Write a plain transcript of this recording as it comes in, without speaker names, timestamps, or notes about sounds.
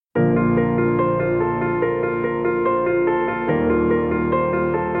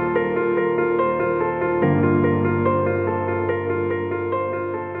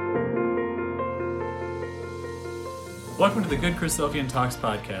Welcome to the Good Christophian Talks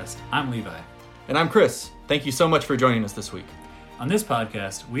podcast. I'm Levi. And I'm Chris. Thank you so much for joining us this week. On this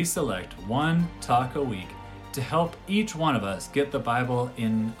podcast, we select one talk a week to help each one of us get the Bible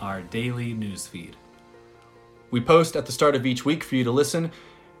in our daily news feed. We post at the start of each week for you to listen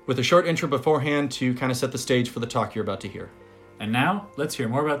with a short intro beforehand to kind of set the stage for the talk you're about to hear. And now, let's hear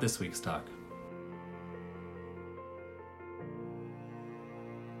more about this week's talk.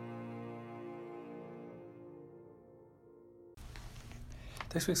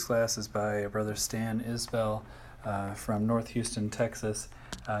 This week's class is by Brother Stan Isbell from North Houston, Texas.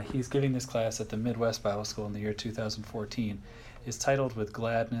 He's giving this class at the Midwest Bible School in the year 2014. It's titled With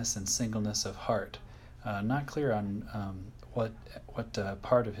Gladness and Singleness of Heart. Not clear on what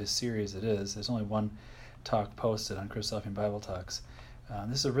part of his series it is. There's only one talk posted on Christophian Bible Talks.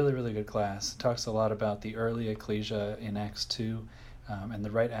 This is a really, really good class. It talks a lot about the early ecclesia in Acts 2 and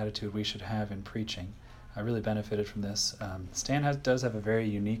the right attitude we should have in preaching. I really benefited from this. Stan does have a very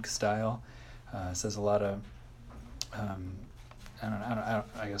unique style. Says a lot of,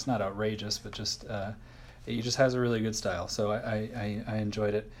 I guess not outrageous, but just he just has a really good style. So I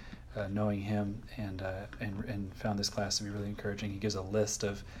enjoyed it, knowing him, and found this class to be really encouraging. He gives a list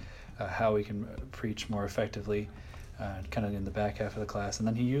of how we can preach more effectively, kind of in the back half of the class, and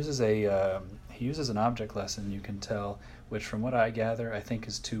then he uses an object lesson. You can tell, which from what I gather, I think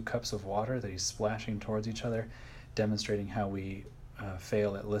is 2 cups of water that he's splashing towards each other, demonstrating how we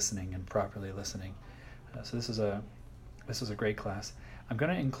fail at listening and properly listening. So this is a great class. I'm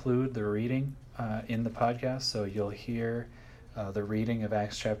going to include the reading in the podcast, so you'll hear the reading of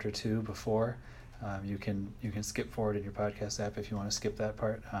Acts chapter 2 before. You can skip forward in your podcast app if you want to skip that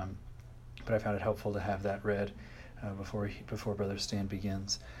part, but I found it helpful to have that read before Brother Stan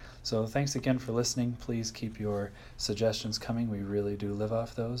begins. So thanks again for listening. Please keep your suggestions coming. We really do live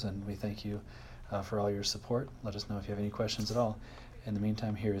off those, and we thank you for all your support. Let us know if you have any questions at all. In the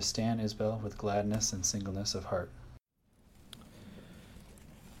meantime, here is Stan Isbell with Gladness and Singleness of Heart.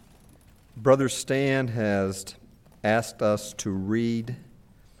 Brother Stan has asked us to read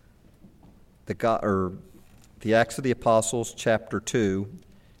the Acts of the Apostles, chapter 2,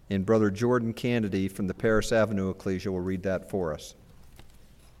 and Brother Jordan Kennedy from the Paris Avenue Ecclesia will read that for us.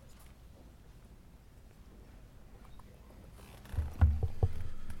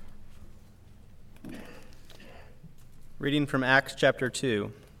 Reading from Acts chapter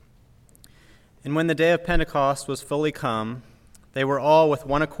 2. And when the day of Pentecost was fully come, they were all with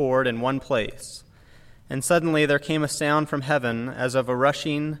one accord in one place. And suddenly there came a sound from heaven as of a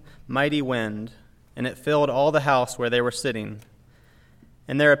rushing mighty wind, and it filled all the house where they were sitting.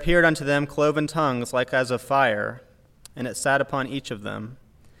 And there appeared unto them cloven tongues like as of fire, and it sat upon each of them.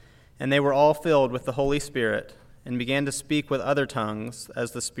 And they were all filled with the Holy Spirit, and began to speak with other tongues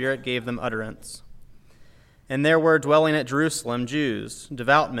as the Spirit gave them utterance. And there were dwelling at Jerusalem Jews,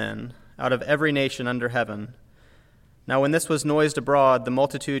 devout men, out of every nation under heaven. Now when this was noised abroad, the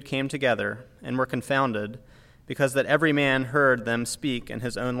multitude came together, and were confounded, because that every man heard them speak in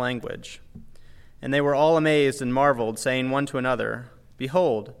his own language. And they were all amazed and marveled, saying one to another,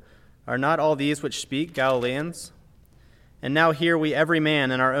 Behold, are not all these which speak Galileans? And now hear we every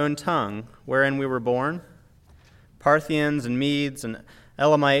man in our own tongue, wherein we were born? Parthians and Medes and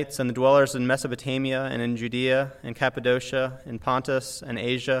Elamites and the dwellers in Mesopotamia and in Judea and Cappadocia and Pontus and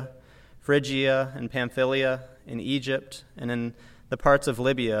Asia, Phrygia and Pamphylia, in Egypt and in the parts of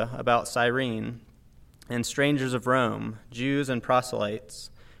Libya about Cyrene, and strangers of Rome, Jews and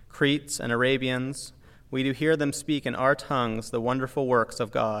proselytes, Cretes and Arabians, we do hear them speak in our tongues the wonderful works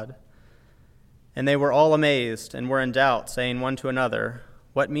of God. And they were all amazed and were in doubt, saying one to another,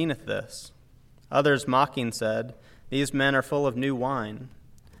 What meaneth this? Others mocking said, These men are full of new wine.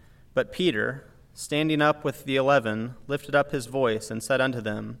 But Peter, standing up with the 11, lifted up his voice and said unto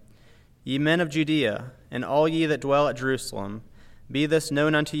them, Ye men of Judea, and all ye that dwell at Jerusalem, be this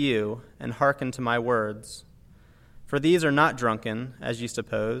known unto you, and hearken to my words. For these are not drunken, as ye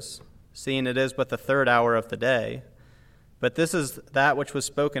suppose, seeing it is but the 3rd hour of the day. But this is that which was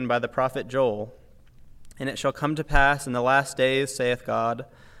spoken by the prophet Joel. And it shall come to pass in the last days, saith God,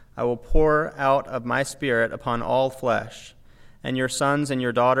 I will pour out of my Spirit upon all flesh, and your sons and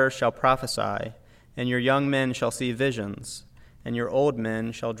your daughters shall prophesy, and your young men shall see visions, and your old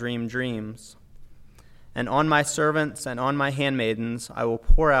men shall dream dreams. And on my servants and on my handmaidens I will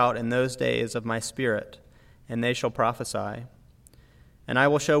pour out in those days of my Spirit, and they shall prophesy. And I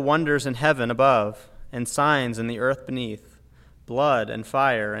will show wonders in heaven above, and signs in the earth beneath, blood and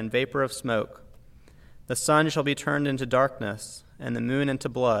fire and vapor of smoke. The sun shall be turned into darkness, and the moon into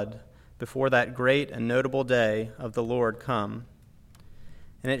blood, before that great and notable day of the Lord come.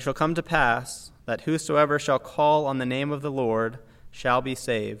 And it shall come to pass that whosoever shall call on the name of the Lord shall be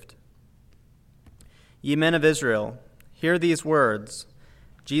saved. Ye men of Israel, hear these words.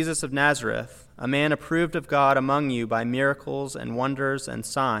 Jesus of Nazareth, a man approved of God among you by miracles and wonders and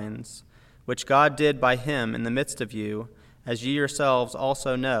signs, which God did by him in the midst of you, as ye yourselves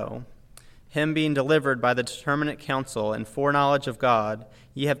also know. Him being delivered by the determinate counsel and foreknowledge of God,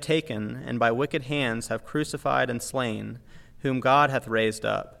 ye have taken, and by wicked hands have crucified and slain, whom God hath raised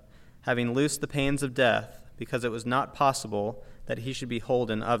up, having loosed the pains of death, because it was not possible that he should be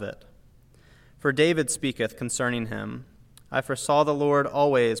holden of it. For David speaketh concerning him, I foresaw the Lord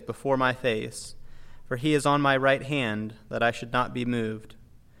always before my face, for he is on my right hand, that I should not be moved.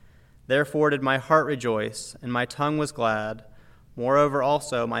 Therefore did my heart rejoice, and my tongue was glad. Moreover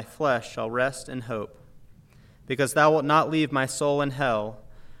also my flesh shall rest in hope. Because thou wilt not leave my soul in hell,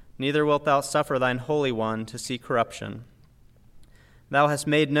 neither wilt thou suffer thine Holy One to see corruption. Thou hast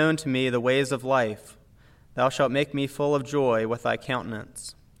made known to me the ways of life. Thou shalt make me full of joy with thy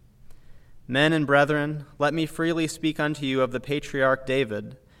countenance. Men and brethren, let me freely speak unto you of the patriarch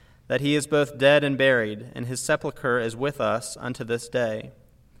David, that he is both dead and buried, and his sepulchre is with us unto this day.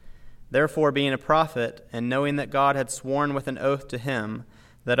 Therefore, being a prophet, and knowing that God had sworn with an oath to him,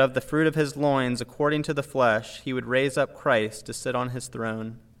 that of the fruit of his loins, according to the flesh, he would raise up Christ to sit on his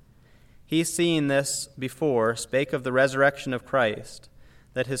throne. He, seeing this before, spake of the resurrection of Christ,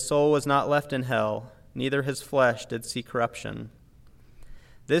 that his soul was not left in hell, neither his flesh did see corruption.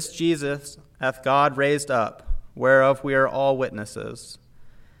 This Jesus hath God raised up, whereof we are all witnesses.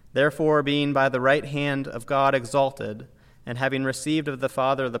 Therefore, being by the right hand of God exalted, and having received of the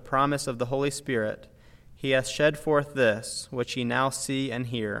Father the promise of the Holy Spirit, he hath shed forth this, which ye now see and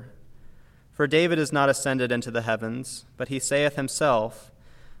hear. For David is not ascended into the heavens, but he saith himself,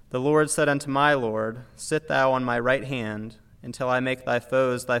 The Lord said unto my Lord, Sit thou on my right hand, until I make thy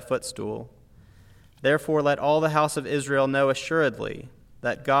foes thy footstool. Therefore let all the house of Israel know assuredly,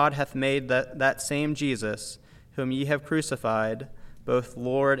 that God hath made that same Jesus, whom ye have crucified, both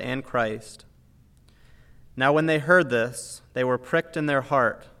Lord and Christ. Now when they heard this, they were pricked in their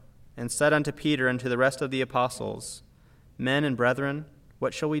heart, and said unto Peter and to the rest of the apostles, Men and brethren,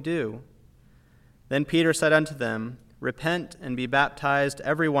 what shall we do? Then Peter said unto them, Repent and be baptized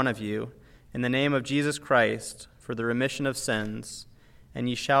every one of you, in the name of Jesus Christ, for the remission of sins, and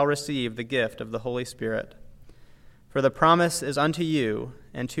ye shall receive the gift of the Holy Spirit. For the promise is unto you,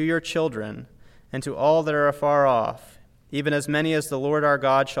 and to your children, and to all that are afar off, even as many as the Lord our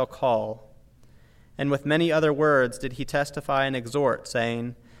God shall call. And with many other words did he testify and exhort,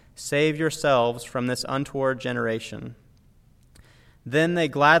 saying, Save yourselves from this untoward generation. Then they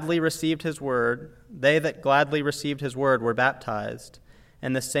that gladly received his word were baptized,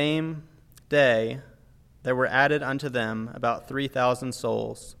 and the same day there were added unto them about 3,000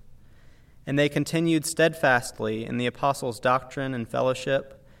 souls. And they continued steadfastly in the apostles' doctrine and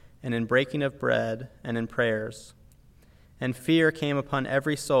fellowship, and in breaking of bread, and in prayers. And fear came upon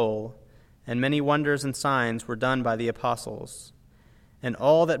every soul, and many wonders and signs were done by the apostles. And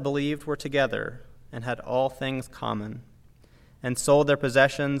all that believed were together, and had all things common, and sold their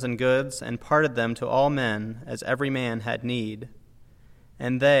possessions and goods, and parted them to all men, as every man had need.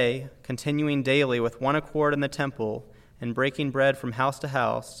 And they, continuing daily with one accord in the temple, and breaking bread from house to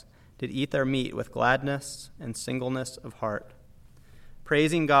house, did eat their meat with gladness and singleness of heart,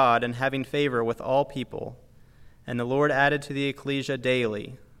 praising God and having favor with all people. And the Lord added to the ecclesia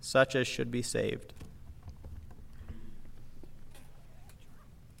daily such as should be saved.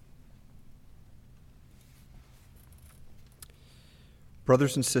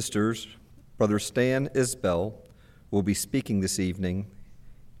 Brothers and sisters, Brother Stan Isbell will be speaking this evening,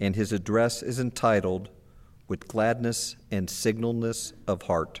 and his address is entitled, With Gladness and Singleness of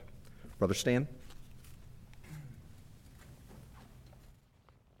Heart. Brother Stan?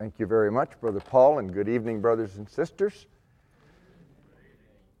 Thank you very much, Brother Paul, and good evening, brothers and sisters.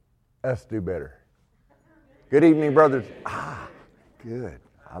 Let's do better. Good evening, brothers. Good.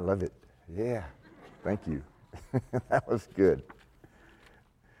 I love it. Yeah. Thank you. That was good.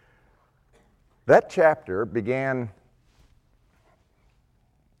 That chapter began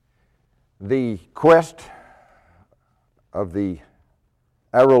the quest of the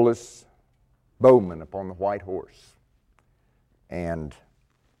arrowless bowman upon the white horse. And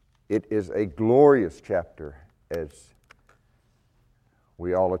it is a glorious chapter, as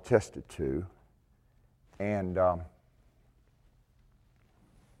we all attested to. And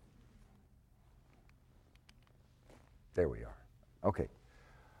there we are. Okay.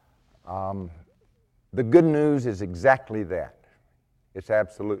 The good news is exactly that. It's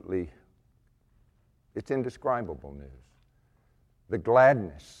indescribable news. the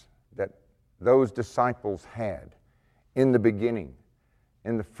gladness that those disciples had in the beginning,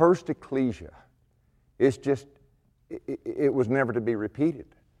 in the first ecclesia, it was never to be repeated.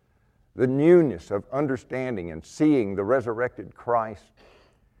 The newness of understanding and seeing the resurrected Christ,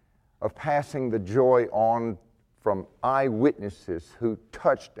 of passing the joy on from eyewitnesses who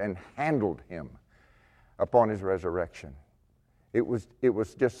touched and handled him upon his resurrection. It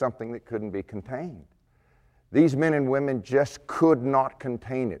was just something that couldn't be contained. These men and women just could not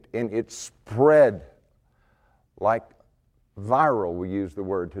contain it, and it spread like viral, we use the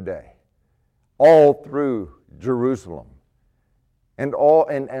word today, all through Jerusalem. And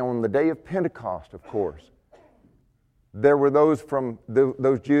on the day of Pentecost, of course, there were those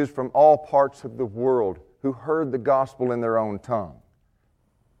Jews from all parts of the world who heard the gospel in their own tongue.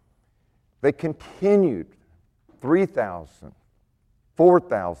 They continued 3,000,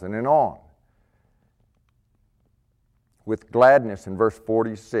 4,000, and on with gladness in verse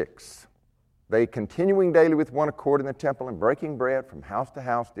 46. They, continuing daily with one accord in the temple and breaking bread from house to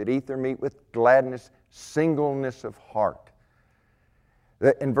house, did eat their meat with gladness, singleness of heart.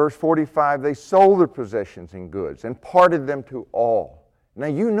 In verse 45, they sold their possessions and goods and parted them to all. Now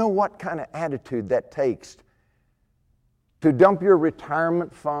you know what kind of attitude that takes to dump your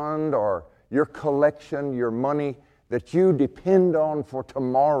retirement fund or your collection, your money that you depend on for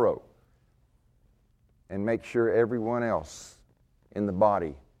tomorrow, and make sure everyone else in the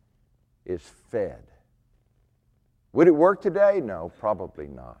body is fed. Would it work today? No, probably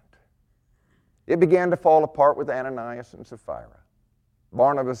not. It began to fall apart with Ananias and Sapphira.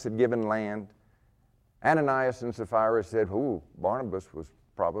 Barnabas had given land. Ananias and Sapphira said, "Ooh, Barnabas was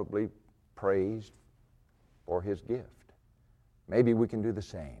probably praised for his gift. Maybe we can do the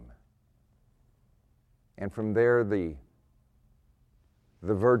same." And from there, the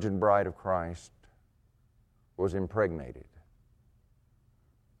virgin bride of Christ was impregnated.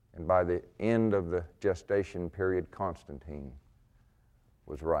 And by the end of the gestation period, Constantine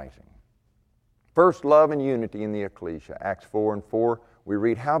was rising. First, love and unity in the ecclesia. Acts 4:4, we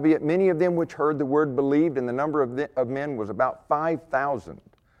read, "Howbeit many of them which heard the word believed, and the number of men was about 5,000.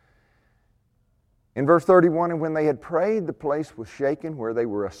 In verse 31, "And when they had prayed, the place was shaken where they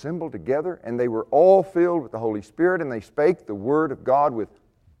were assembled together, and they were all filled with the Holy Spirit, and they spake the word of God with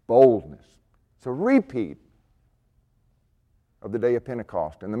boldness." It's a repeat of the day of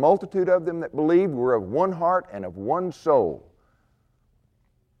Pentecost. "And the multitude of them that believed were of one heart and of one soul.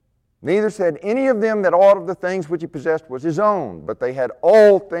 Neither said any of them that aught of the things which he possessed was his own, but they had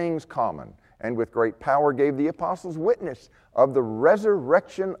all things common. And with great power gave the apostles witness of the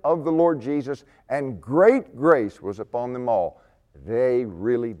resurrection of the Lord Jesus, and great grace was upon them all." They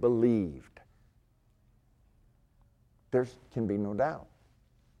really believed. There can be no doubt.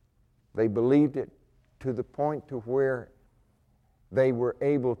 They believed it to the point to where they were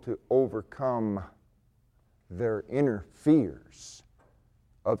able to overcome their inner fears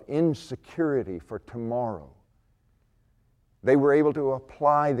of insecurity for tomorrow. They were able to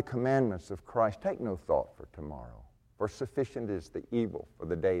apply the commandments of Christ. "Take no thought for tomorrow, for sufficient is the evil for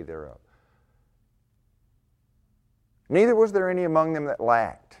the day thereof." Neither was there any among them that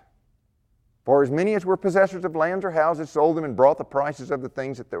lacked. For as many as were possessors of lands or houses sold them and brought the prices of the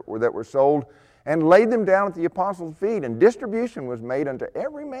things that were sold and laid them down at the apostles' feet. And distribution was made unto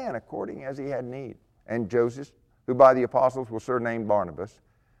every man according as he had need. And Joseph, who by the apostles was surnamed Barnabas,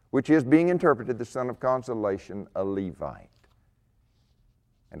 which is, being interpreted, the son of consolation, a Levite,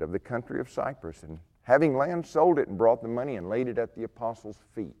 and of the country of Cyprus, and having land sold it and brought the money and laid it at the apostles'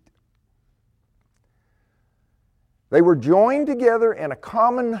 feet. They were joined together in a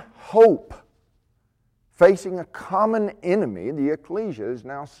common hope, facing a common enemy. The ecclesia is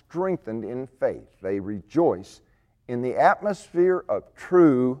now strengthened in faith. They rejoice in the atmosphere of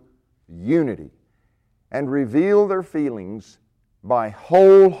true unity and reveal their feelings by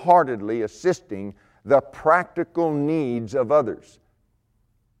wholeheartedly assisting the practical needs of others.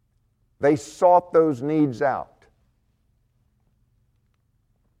 They sought those needs out.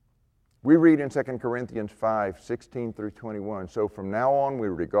 We read in 2 Corinthians 5:16 through 21, "So from now on we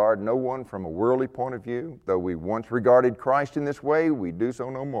regard no one from a worldly point of view. Though we once regarded Christ in this way, we do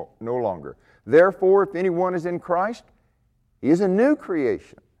so no longer. Therefore, if anyone is in Christ, he is a new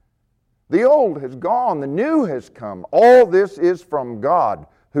creation. The old has gone, the new has come. All this is from God,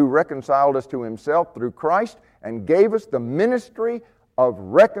 who reconciled us to himself through Christ and gave us the ministry of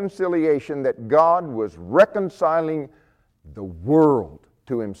reconciliation," that God was reconciling the world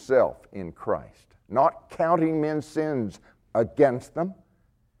to himself in Christ, not counting men's sins against them.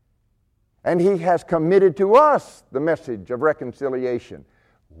 And he has committed to us the message of reconciliation.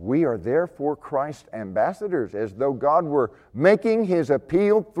 We are therefore Christ's ambassadors, as though God were making His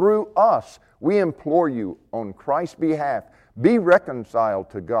appeal through us. We implore you on Christ's behalf, be reconciled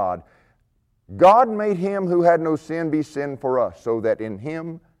to God. God made Him who had no sin be sin for us, so that in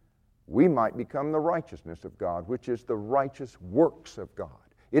Him we might become the righteousness of God, which is the righteous works of God.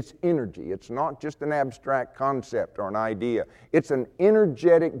 It's energy. It's not just an abstract concept or an idea. It's an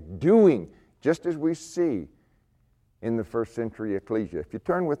energetic doing, just as we see in the first century ecclesia. If you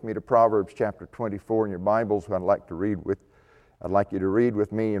turn with me to Proverbs chapter 24 in your Bibles, I'd like you to read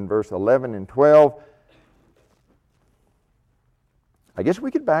with me in verse 11 and 12. I guess we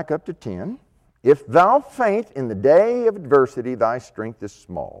could back up to 10. If thou faint in the day of adversity, thy strength is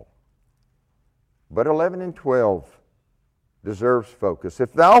small. But 11 and 12 deserves focus.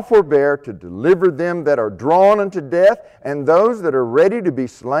 If thou forbear to deliver them that are drawn unto death, and those that are ready to be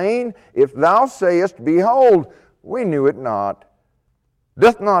slain, if thou sayest, Behold, we knew it not,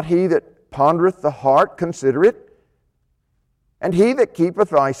 doth not he that pondereth the heart consider it? And he that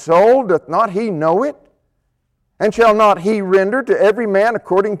keepeth thy soul, doth not he know it? And shall not he render to every man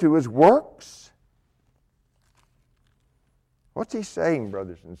according to his works? What's he saying,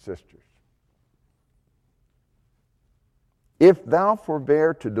 brothers and sisters? If thou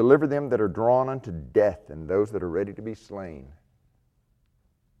forbear to deliver them that are drawn unto death, and those that are ready to be slain.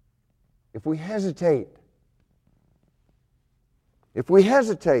 If we hesitate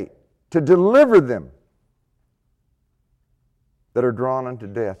to deliver them that are drawn unto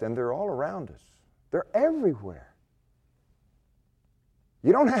death, and they're all around us, they're everywhere.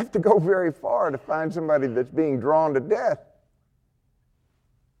 You don't have to go very far to find somebody that's being drawn to death.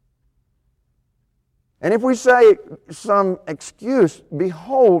 And if we say some excuse,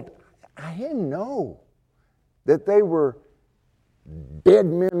 behold, I didn't know that they were dead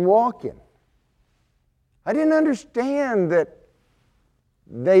men walking. I didn't understand that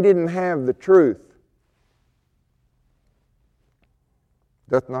they didn't have the truth.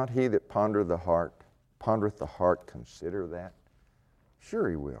 Doth not he that pondereth the heart consider that? Sure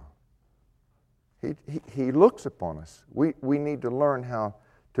he will. He looks upon us. We need to learn how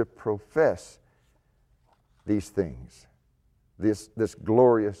to profess these things, this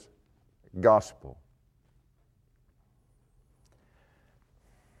glorious gospel.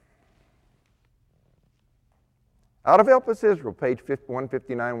 Out of Help Us Israel, page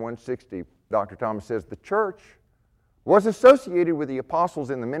 159, 160, Dr. Thomas says, the church was associated with the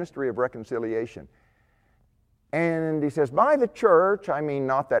apostles in the ministry of reconciliation. And he says, by the church, I mean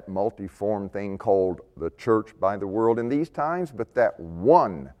not that multiform thing called the church by the world in these times, but that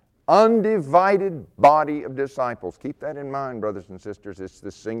one undivided body of disciples. Keep that in mind, brothers and sisters. It's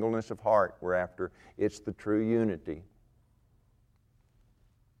the singleness of heart we're after. It's the true unity.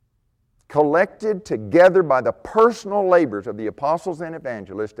 Collected together by the personal labors of the apostles and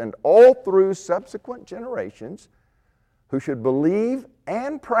evangelists, and all through subsequent generations, who should believe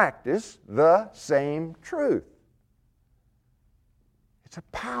and practice the same truth. It's a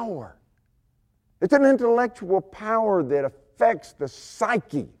power. It's an intellectual power that affects the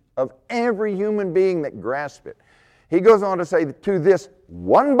psyche of every human being that grasps it. He goes on to say that to this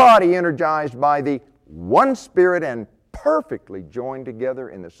one body energized by the one Spirit and perfectly joined together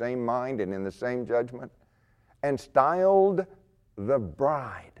in the same mind and in the same judgment, and styled the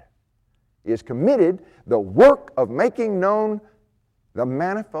bride, is committed the work of making known the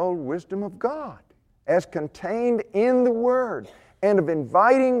manifold wisdom of God as contained in the Word, and of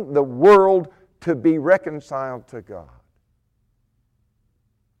inviting the world to be reconciled to God.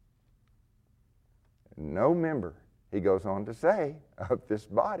 No member, he goes on to say, of this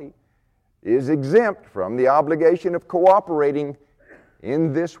body is exempt from the obligation of cooperating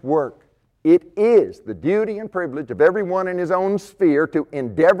in this work. It is the duty and privilege of everyone in his own sphere to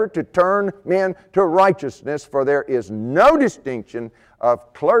endeavor to turn men to righteousness, for there is no distinction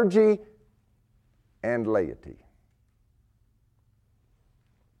of clergy and laity.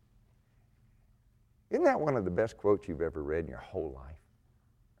 Isn't that one of the best quotes you've ever read in your whole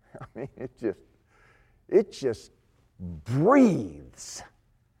life? I mean, it just breathes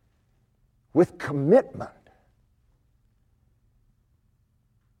with commitment.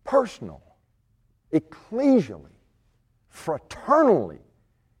 Personal, ecclesially, fraternally,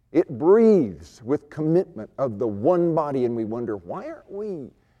 it breathes with commitment of the one body, and we wonder, why aren't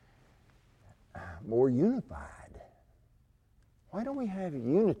we more unified? Why don't we have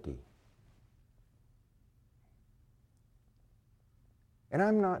unity? And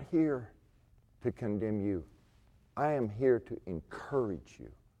I'm not here to condemn you. I am here to encourage you.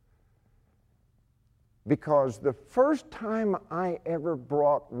 Because the first time I ever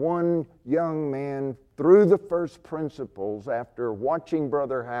brought one young man through the first principles after watching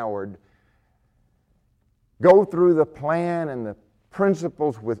Brother Howard go through the plan and the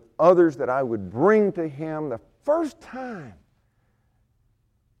principles with others that I would bring to him, the first time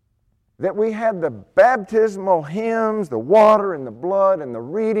that we had the baptismal hymns, the water and the blood and the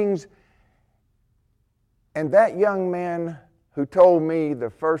readings, and that young man who told me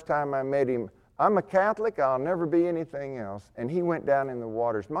the first time I met him, I'm a Catholic, I'll never be anything else, and he went down in the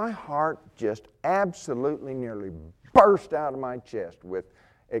waters, my heart just absolutely nearly burst out of my chest with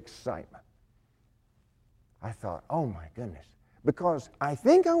excitement. I thought, oh my goodness, because I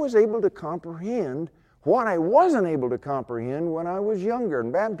think I was able to comprehend what I wasn't able to comprehend when I was younger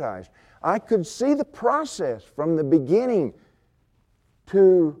and baptized. I could see the process from the beginning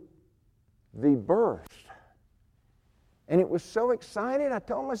to the birth. And it was so exciting, I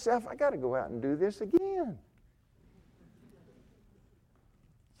told myself, I got to go out and do this again.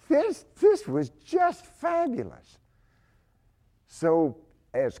 This was just fabulous. So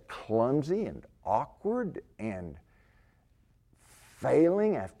as clumsy and awkward and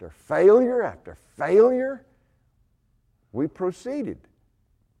failing after failure after failure, we proceeded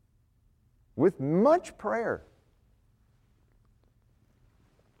with much prayer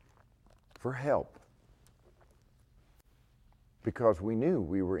for help, because we knew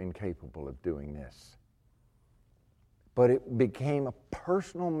we were incapable of doing this. But it became a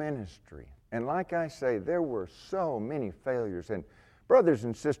personal ministry. And like I say, there were so many failures. And brothers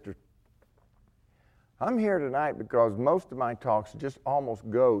and sisters, I'm here tonight because most of my talks just almost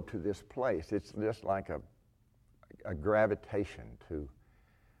go to this place. It's just like a gravitation to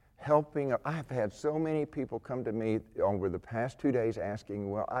helping. I've had so many people come to me over the past 2 days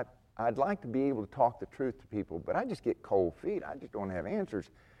asking, well, I'd like to be able to talk the truth to people, but I just get cold feet. I just don't have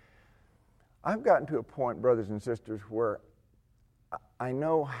answers. I've gotten to a point, brothers and sisters, where I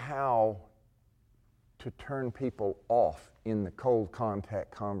know how to turn people off in the cold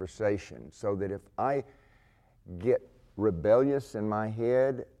contact conversation, so that if I get rebellious in my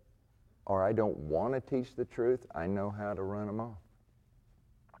head or I don't want to teach the truth, I know how to run them off.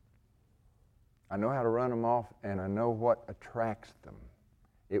 I know how to run them off, and I know what attracts them.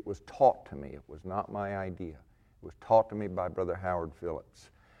 It was taught to me. It was not my idea. It was taught to me by Brother Howard Phillips.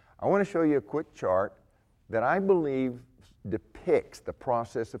 I want to show you a quick chart that I believe depicts the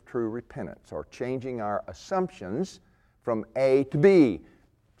process of true repentance, or changing our assumptions from A to B.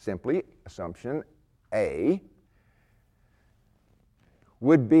 Simply, assumption A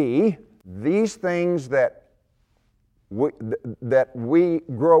would be these things that we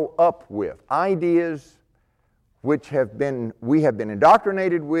grow up with, ideas which we have been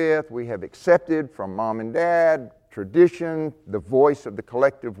indoctrinated with, we have accepted from mom and dad, tradition, the voice of the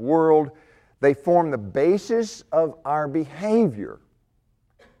collective world. They form the basis of our behavior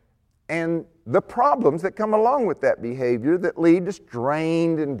and the problems that come along with that behavior that lead to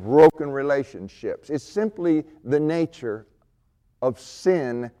strained and broken relationships. It's simply the nature of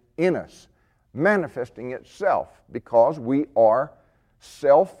sin in us, manifesting itself because we are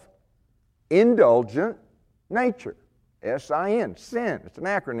self-indulgent nature. S-I-N, sin. It's an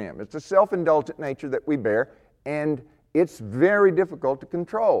acronym. It's a self-indulgent nature that we bear, and it's very difficult to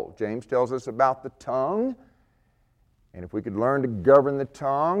control. James tells us about the tongue, and if we could learn to govern the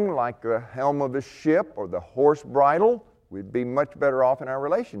tongue like the helm of a ship or the horse bridle, we'd be much better off in our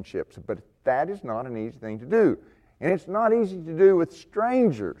relationships. But that is not an easy thing to do. And it's not easy to do with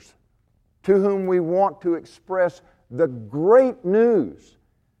strangers to whom we want to express the great news.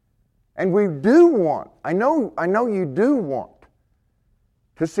 And we do want, I know you do want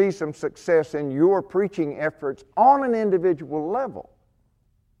to see some success in your preaching efforts on an individual level,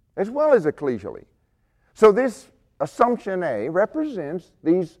 as well as ecclesially. So this assumption A represents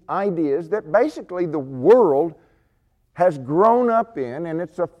these ideas that basically the world has grown up in, and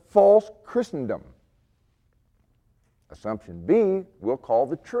it's a false Christendom. Assumption B we'll call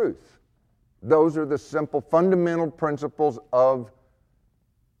the truth. Those are the simple fundamental principles of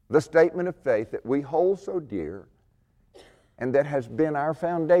the statement of faith that we hold so dear, and that has been our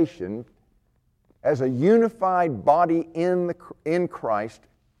foundation as a unified body in Christ.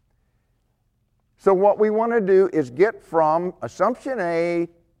 So what we want to do is get from assumption A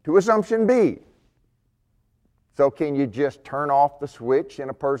to assumption B. So can you just turn off the switch in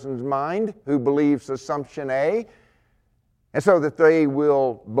a person's mind who believes assumption A, and so that they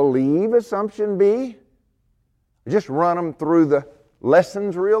will believe assumption B? Just run them through the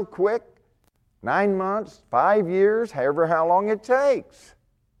lessons real quick, 9 months, 5 years, how long it takes.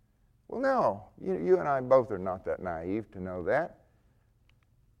 Well, no, you and I both are not that naive to know that.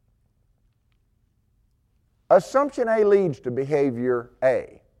 Assumption A leads to behavior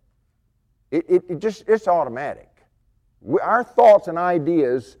A. It's automatic. Our thoughts and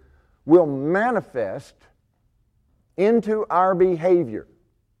ideas will manifest into our behavior.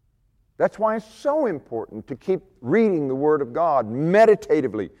 That's why it's so important to keep reading the Word of God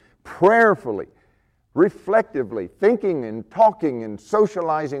meditatively, prayerfully, reflectively, thinking and talking and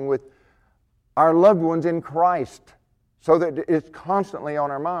socializing with our loved ones in Christ so that it's constantly on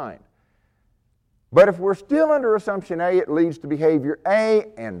our mind. But if we're still under assumption A, it leads to behavior A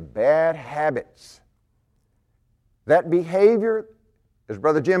and bad habits. That behavior, as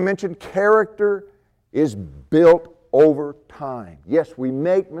Brother Jim mentioned, character is built over time. Yes, we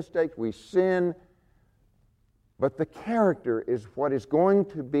make mistakes, we sin, but the character is what is going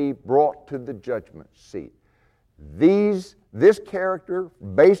to be brought to the judgment seat. This character,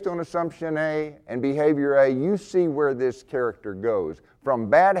 based on assumption A and behavior A, you see where this character goes. From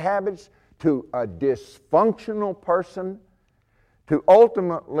bad habits to a dysfunctional person to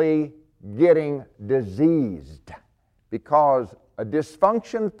ultimately getting diseased. Because a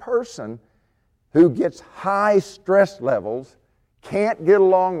dysfunctional person who gets high stress levels, can't get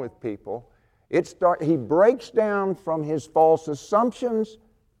along with people, he breaks down from his false assumptions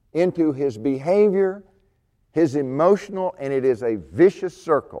into his behavior, his emotional, and it is a vicious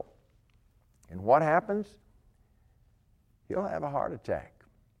circle. And what happens? He'll have a heart attack.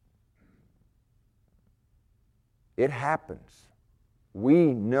 It happens.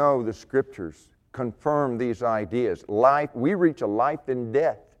 We know the Scriptures confirm these ideas. We reach a life and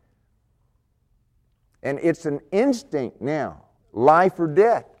death. And it's an instinct now, life or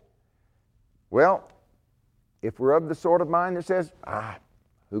death. Well, if we're of the sort of mind that says,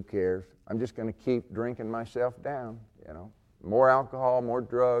 who cares? I'm just going to keep drinking myself down, more alcohol, more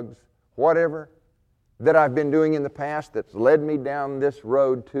drugs, whatever that I've been doing in the past that's led me down this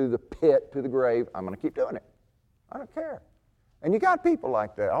road to the pit, to the grave, I'm going to keep doing it. I don't care. And you got people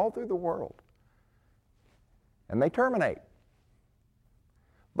like that all through the world. And they terminate.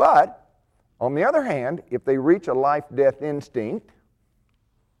 But, on the other hand, if they reach a life-death instinct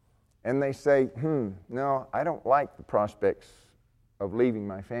and they say, no, I don't like the prospects of leaving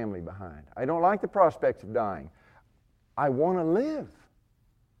my family behind. I don't like the prospects of dying. I want to live.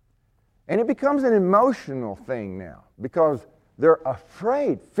 And it becomes an emotional thing now because they're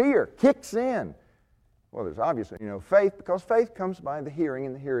afraid. Fear kicks in. Well, there's obviously, faith, because faith comes by the hearing,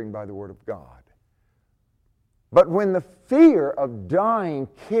 and the hearing by the Word of God. But when the fear of dying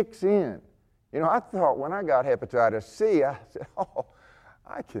kicks in, I thought when I got hepatitis C, I said,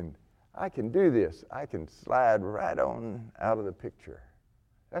 I can do this. I can slide right on out of the picture.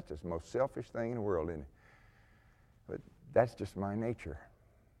 That's just the most selfish thing in the world, isn't it? But that's just my nature.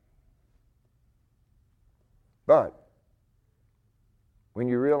 But when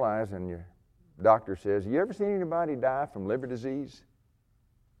you realize and your doctor says, you ever seen anybody die from liver disease?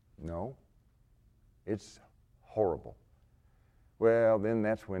 No. It's horrible. Well, then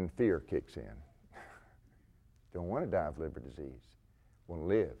that's when fear kicks in. Don't want to die of liver disease. Want to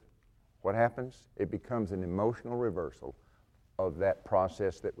live. What happens? It becomes an emotional reversal of that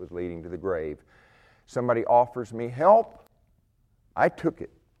process that was leading to the grave. Somebody offers me help. I took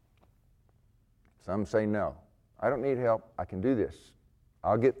it. Some say no. I don't need help. I can do this.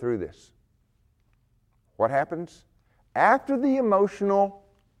 I'll get through this. What happens? After the emotional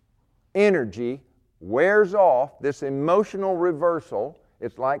energy wears off, this emotional reversal,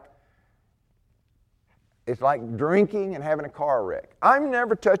 it's like drinking and having a car wreck. I'm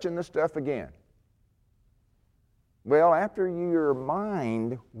never touching this stuff again. Well, after your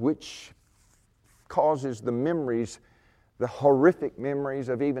mind, which causes the memories, the horrific memories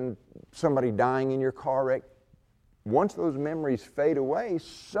of even somebody dying in your car wreck, once those memories fade away,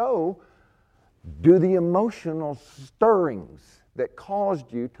 so do the emotional stirrings that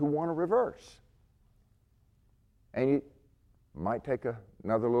caused you to want to reverse. And you might take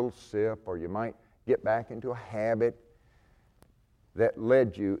another little sip, or you might get back into a habit that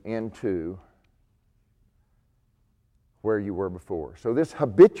led you into where you were before. So this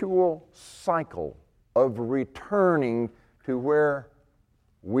habitual cycle of returning to where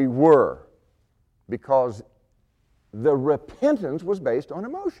we were, because the repentance was based on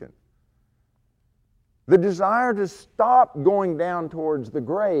emotion. The desire to stop going down towards the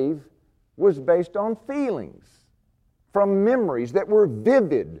grave was based on feelings from memories that were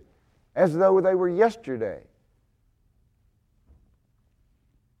vivid as though they were yesterday.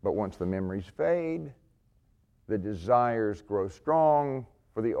 But once the memories fade, the desires grow strong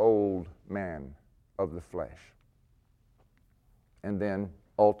for the old man of the flesh. And then,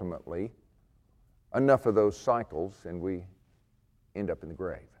 ultimately, enough of those cycles and we end up in the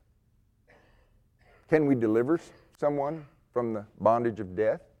grave. Can we deliver someone from the bondage of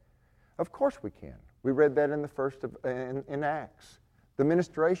death? Of course we can. We read that in the first in Acts. The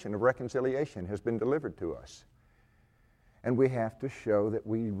ministration of reconciliation has been delivered to us. And we have to show that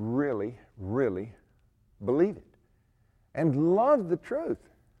we really, really believe it and love the truth.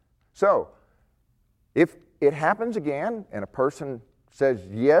 So, if it happens again and a person says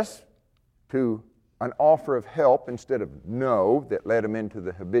yes to an offer of help instead of no that led them into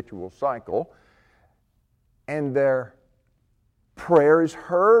the habitual cycle, and their prayer is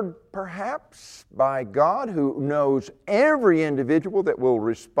heard perhaps by God, who knows every individual that will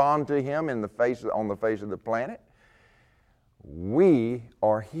respond to him on the face of the planet, we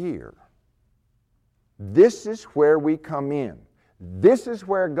are here. This is where we come in. This is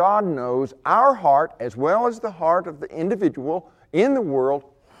where God knows our heart as well as the heart of the individual in the world,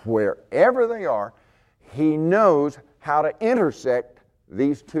 wherever they are. He knows how to intersect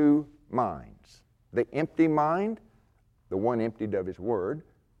these two minds. The empty mind, the one emptied of His Word,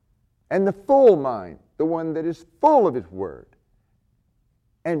 and the full mind, the one that is full of His Word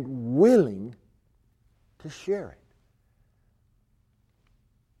and willing to share it.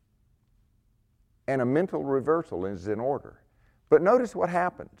 And a mental reversal is in order. But notice what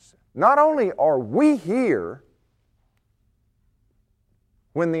happens. Not only are we here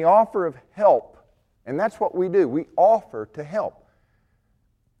when the offer of help, and that's what we do, we offer to help.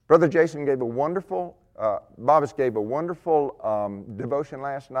 Brother Jason gave a wonderful, Bobbis gave a wonderful devotion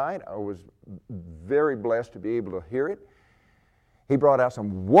last night. I was very blessed to be able to hear it. He brought out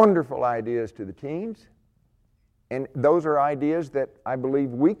some wonderful ideas to the teens, and those are ideas that I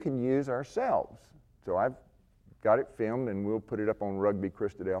believe we can use ourselves. So I've got it filmed, and we'll put it up on Rugby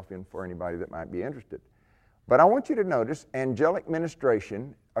Christadelphian for anybody that might be interested. But I want you to notice angelic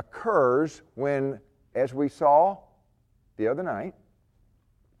ministration occurs when, as we saw the other night,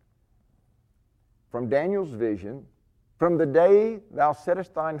 from Daniel's vision, from the day thou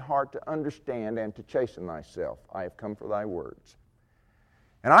settest thine heart to understand and to chasten thyself, I have come for thy words.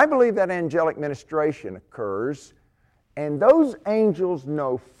 And I believe that angelic ministration occurs, and those angels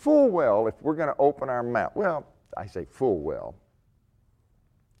know full well if we're going to open our mouth. Well, I say full well.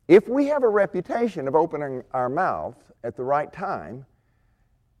 If we have a reputation of opening our mouth at the right time,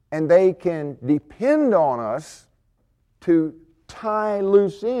 and they can depend on us to tie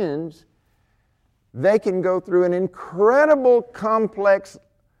loose ends, they can go through an incredible, complex,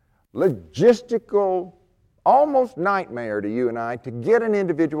 logistical, almost nightmare to you and I to get an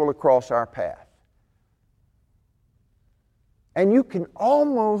individual across our path. And you can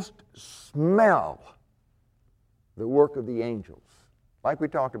almost smell the work of the angels, like we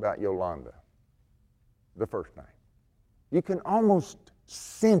talked about Yolanda the first night. You can almost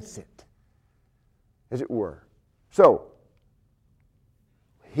sense it, as it were. So,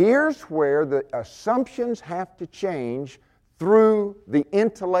 here's where the assumptions have to change through the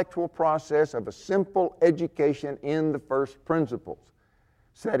intellectual process of a simple education in the first principles.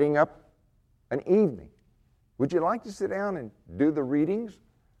 Setting up an evening. Would you like to sit down and do the readings?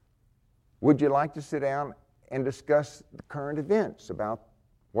 Would you like to sit down and discuss the current events about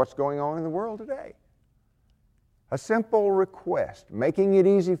what's going on in the world today? A simple request, making it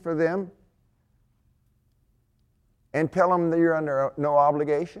easy for them, and tell them that you're under no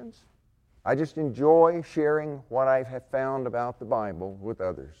obligations. I just enjoy sharing what I have found about the Bible with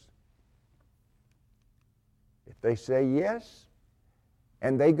others. If they say yes,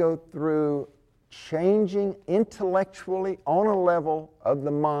 and they go through changing intellectually on a level of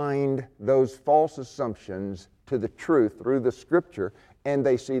the mind those false assumptions to the truth through the Scripture, and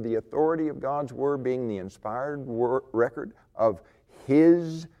they see the authority of God's Word being the inspired record of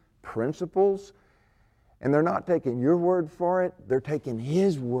His principles, and they're not taking your word for it, they're taking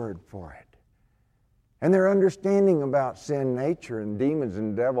His word for it. And they're understanding about sin nature and demons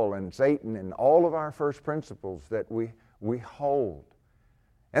and devil and Satan and all of our first principles that we hold.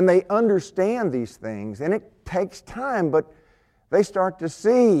 And they understand these things, and it takes time, but they start to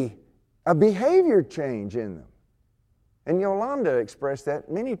see a behavior change in them. And Yolanda expressed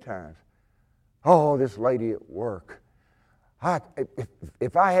that many times. Oh, this lady at work.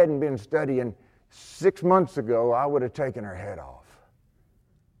 If I hadn't been studying 6 months ago, I would have taken her head off.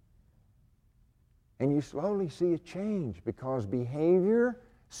 And you slowly see a change because behavior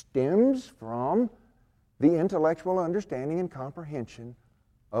stems from the intellectual understanding and comprehension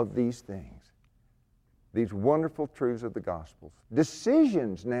of these things, these wonderful truths of the Gospels.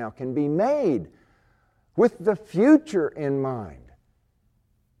 Decisions now can be made with the future in mind.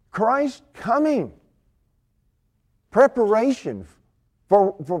 Christ coming, preparation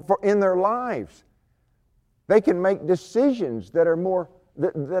for in their lives. They can make decisions that are more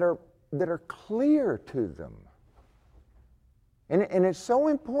that are that are clear to them. And it's so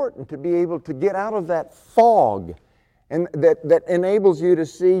important to be able to get out of that fog and that enables you to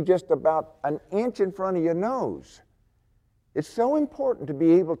see just about an inch in front of your nose. It's so important to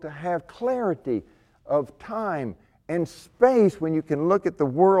be able to have clarity of time and space when you can look at the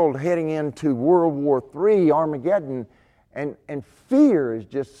world heading into World War III, Armageddon, and fear is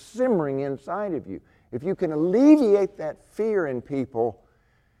just simmering inside of you. If you can alleviate that fear in people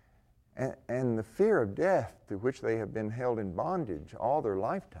and the fear of death to which they have been held in bondage all their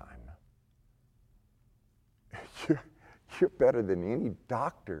lifetime, you're better than any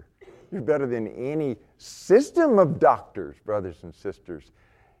doctor. You're better than any system of doctors, brothers and sisters.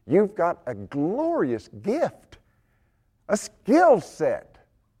 You've got a glorious gift, a skill set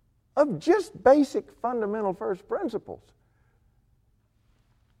of just basic fundamental first principles.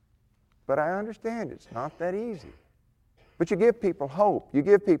 But I understand it's not that easy. But you give people hope. You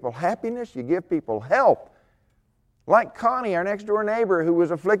give people happiness. You give people help. Like Connie, our next door neighbor, who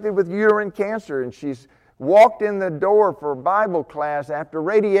was afflicted with uterine cancer, and she's walked in the door for Bible class after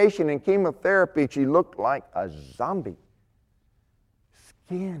radiation and chemotherapy. She looked like a zombie.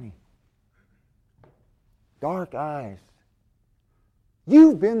 Skinny. Dark eyes.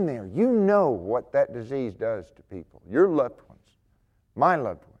 You've been there. You know what that disease does to people. Your loved ones. My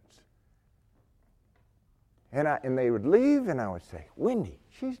loved ones. And they would leave, and I would say, Wendy,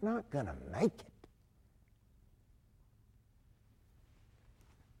 she's not going to make it.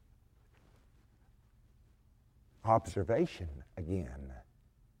 Observation again.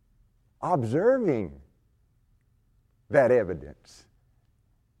 Observing that evidence.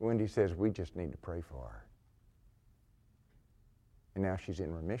 Wendy says, we just need to pray for her. And now she's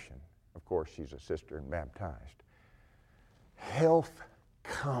in remission. Of course, she's a sister and baptized. Health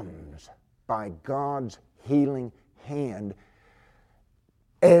comes by God's healing hand,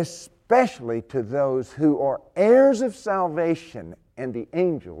 especially to those who are heirs of salvation, and the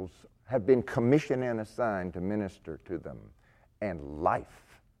angels have been commissioned and assigned to minister to them, and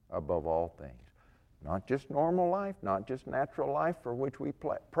life above all things. Not just normal life, not just natural life for which we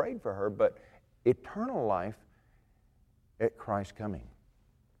prayed for her, but eternal life at Christ's coming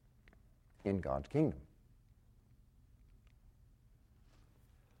in God's kingdom.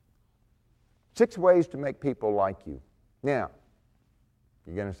 6 ways to make people like you. Now,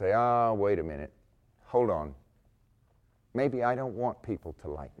 you're going to say, wait a minute. Hold on. Maybe I don't want people to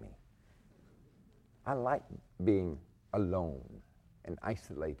like me. I like being alone and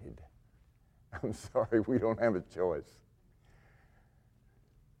isolated. I'm sorry, we don't have a choice.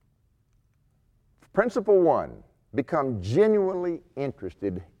 Principle 1, become genuinely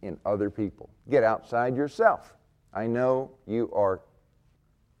interested in other people. Get outside yourself. I know you are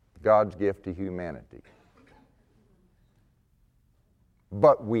God's gift to humanity.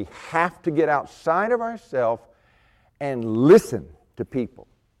 But we have to get outside of ourselves and listen to people.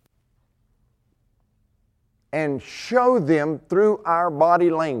 And show them through our body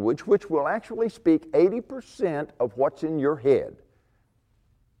language, which will actually speak 80% of what's in your head.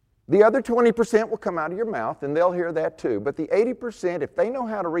 The other 20% will come out of your mouth, and they'll hear that too. But the 80%, if they know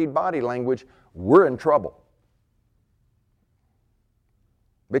how to read body language, we're in trouble.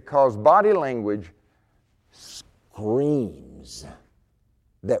 Because body language screams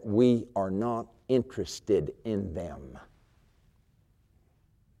that we are not interested in them.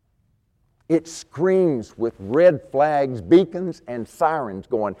 It screams with red flags, beacons, and sirens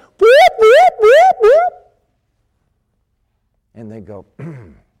going, whoop, whoop, whoop, whoop. And they go,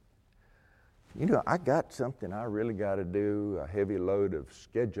 I got something I really got to do, a heavy load of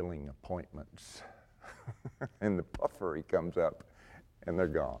scheduling appointments. And the puffery comes up, and they're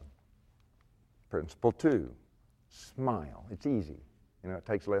gone. Principle 2, smile. It's easy. It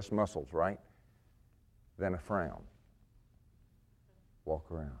takes less muscles, right, than a frown.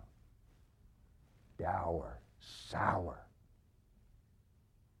 Walk around. Dour, sour.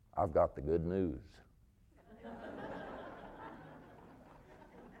 I've got the good news.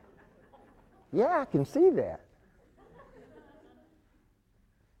 Yeah, I can see that.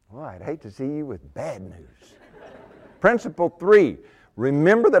 Well, I'd hate to see you with bad news. Principle 3,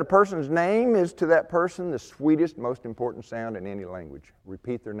 remember that a person's name is to that person the sweetest, most important sound in any language.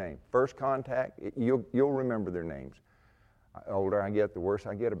 Repeat their name. First contact, you'll remember their names. The older I get, the worse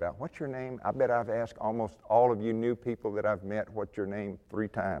I get about, what's your name? I bet I've asked almost all of you new people that I've met, what's your name 3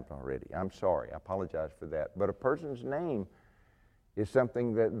 times already. I'm sorry, I apologize for that. But a person's name is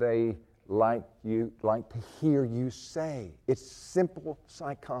something that they like to hear you say. It's simple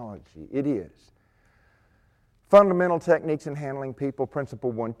psychology. It is. Fundamental techniques in handling people.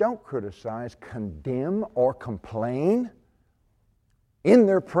 Principle 1, don't criticize, condemn, or complain. in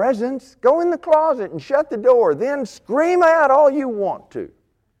their presence. Go in the closet and shut the door. Then scream out all you want to.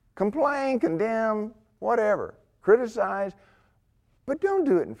 Complain, condemn, whatever. Criticize. But don't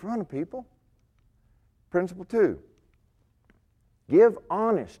do it in front of people. Principle 2. Give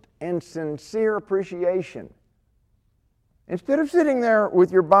honest and sincere appreciation. Instead of sitting there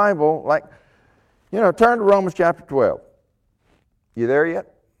with your Bible, like, turn to Romans chapter 12. You there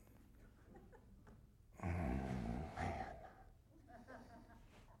yet? Oh, man.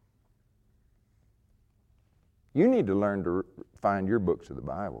 You need to learn to find your books of the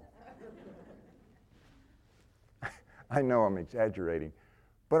Bible. I know I'm exaggerating,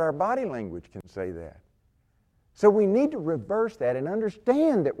 but our body language can say that. So we need to reverse that and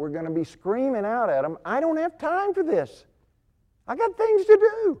understand that we're going to be screaming out at them, I don't have time for this. I got things to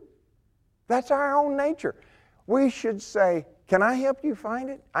do. That's our own nature. We should say, can I help you find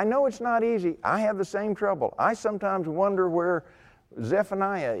it? I know it's not easy. I have the same trouble. I sometimes wonder where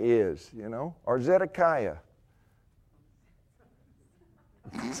Zephaniah is, or Zedekiah.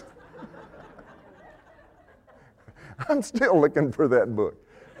 I'm still looking for that book.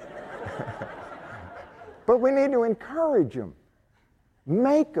 But we need to encourage them.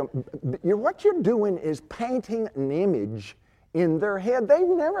 Make them. What you're doing is painting an image in their head they've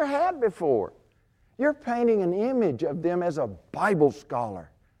never had before. You're painting an image of them as a Bible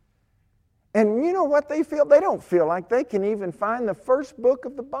scholar. And you know what they feel? They don't feel like they can even find the first book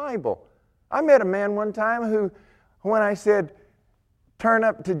of the Bible. I met a man one time who, when I said, turn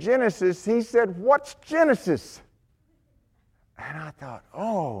up to Genesis, he said, what's Genesis? And I thought,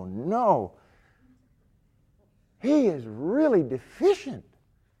 oh no, he is really deficient.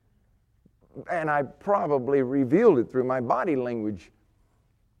 And I probably revealed it through my body language.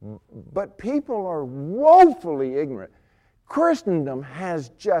 But people are woefully ignorant. Christendom has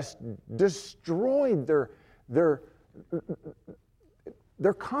just destroyed their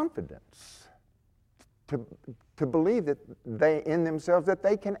confidence to believe that they in themselves that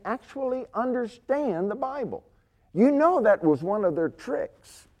they can actually understand the Bible. That was one of their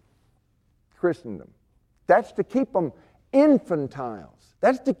tricks, Christendom. That's to keep them infantiles.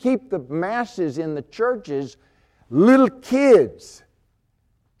 That's to keep the masses in the churches little kids,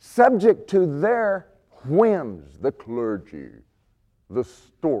 subject to their whims, the clergy, the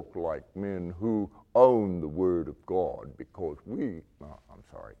stork-like men who own the Word of God because I'm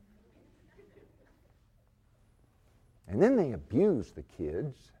sorry. And then they abuse the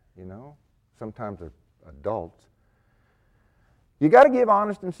kids, sometimes they're adults. You got to give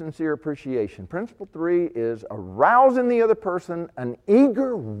honest and sincere appreciation. Principle 3 is arouse in the other person an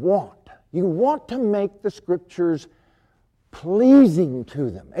eager want. You want to make the Scriptures pleasing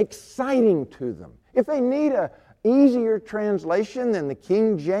to them, exciting to them. If they need an easier translation than the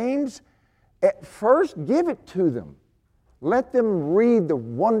King James, at first give it to them. Let them read the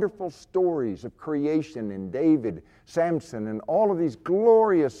wonderful stories of creation and David, Samson, and all of these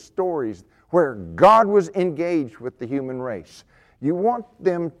glorious stories where God was engaged with the human race. You want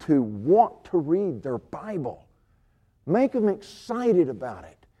them to want to read their Bible. Make them excited about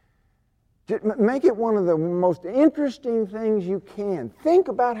it. Make it one of the most interesting things you can. Think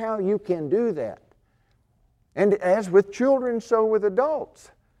about how you can do that. And as with children, so with adults.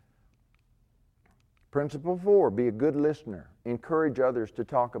 Principle 4, be a good listener. Encourage others to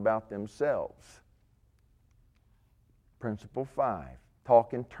talk about themselves. Principle 5,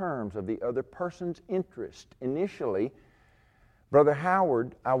 talk in terms of the other person's interest. Initially, Brother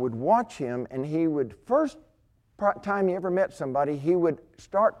Howard, I would watch him, and he would, first time he ever met somebody, he would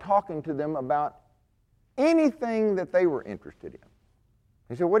start talking to them about anything that they were interested in.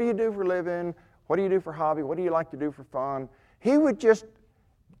 He said, what do you do for a living? What do you do for hobby? What do you like to do for fun? He would just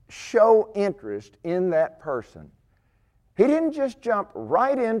show interest in that person. He didn't just jump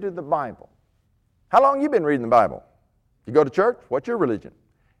right into the Bible. How long have you been reading the Bible? You go to church? What's your religion?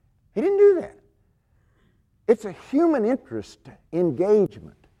 He didn't do that. It's a human interest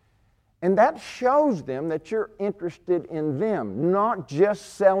engagement. And that shows them that you're interested in them, not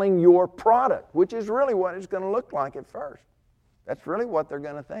just selling your product, which is really what it's going to look like at first. That's really what they're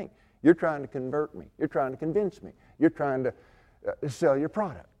going to think. You're trying to convert me. You're trying to convince me. You're trying to sell your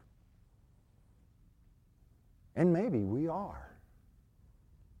product. And maybe we are.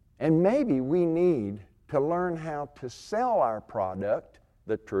 And maybe we need to learn how to sell our product,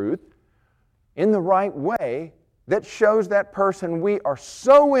 the truth, in the right way that shows that person we are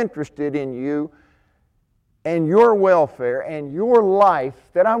so interested in you and your welfare and your life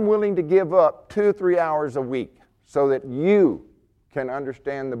that I'm willing to give up 2 or 3 hours a week so that you can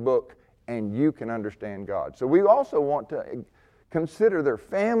understand the book and you can understand God. So we also want to consider their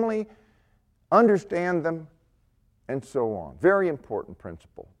family, understand them, and so on. Very important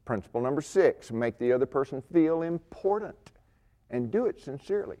principle. Principle number 6, make the other person feel important. And do it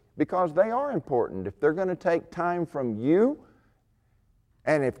sincerely, because they are important. If they're going to take time from you,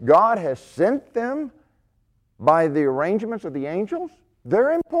 and if God has sent them by the arrangements of the angels,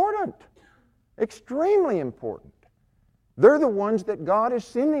 they're important, extremely important. They're the ones that God is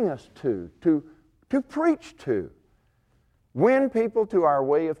sending us to preach to. Win people to our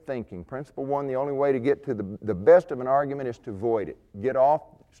way of thinking. Principle 1, the only way to get to the best of an argument is to avoid it. Get off,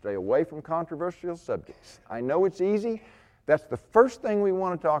 stay away from controversial subjects. I know it's easy. That's the first thing we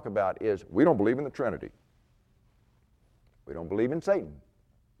want to talk about is we don't believe in the Trinity. We don't believe in Satan.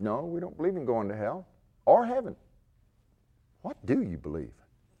 No, we don't believe in going to hell or heaven. What do you believe?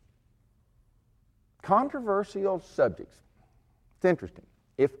 Controversial subjects. It's interesting.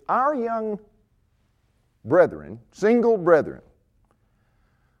 If our young brethren, single brethren,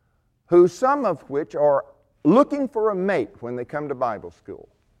 who some of which are looking for a mate when they come to Bible school,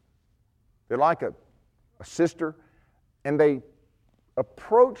 they're like a sister, and they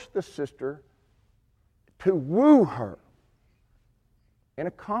approach the sister to woo her in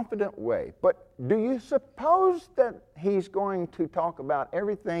a confident way. But do you suppose that he's going to talk about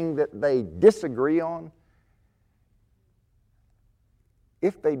everything that they disagree on?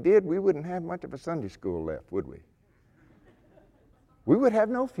 If they did, we wouldn't have much of a Sunday school left, would we? We would have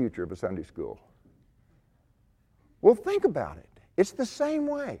no future of a Sunday school. Well, think about it. It's the same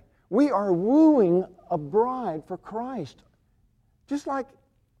way. We are wooing a bride for Christ, just like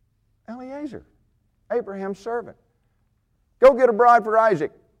Eliezer, Abraham's servant. Go get a bride for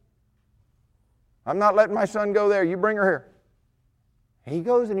Isaac. I'm not letting my son go there. You bring her here. He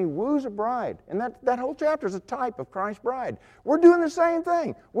goes and he woos a bride. And that whole chapter is a type of Christ's bride. We're doing the same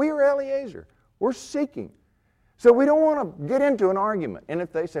thing. We are Eliezer. We're seeking. So we don't want to get into an argument. And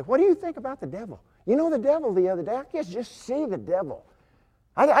if they say, what do you think about the devil? You know the devil the other day, I can just see the devil.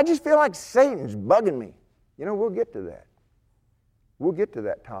 I just feel like Satan's bugging me. You know, we'll get to that. We'll get to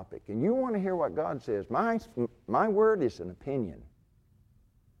that topic. And you want to hear what God says. My word is an opinion.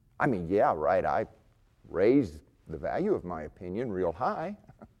 I mean, yeah, right, I raised the value of my opinion real high.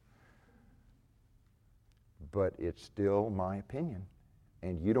 But it's still my opinion.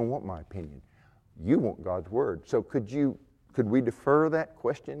 And you don't want my opinion. You want God's word. So could we defer that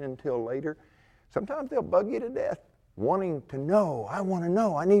question until later? Sometimes they'll bug you to death, wanting to know. I want to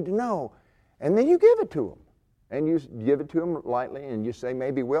know. I need to know. And then you give it to them. And you give it to them lightly, and you say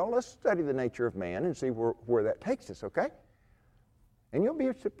maybe, well, let's study the nature of man and see where that takes us, okay? And you'll be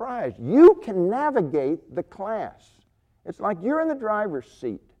surprised. You can navigate the class. It's like you're in the driver's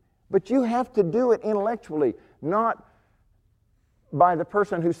seat, but you have to do it intellectually, not by the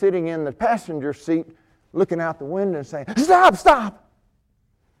person who's sitting in the passenger seat looking out the window and saying, stop!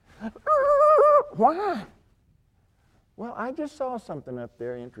 Why? Well, I just saw something up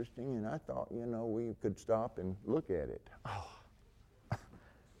there interesting, and I thought, we could stop and look at it. Oh,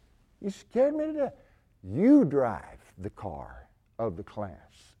 you scared me to death. You drive the car of the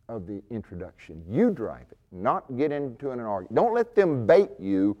class, of the introduction. You drive it, not get into an argument. Don't let them bait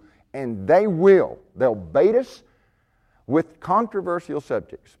you, and they will. They'll bait us with controversial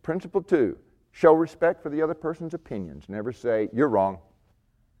subjects. Principle 2, show respect for the other person's opinions. Never say, you're wrong.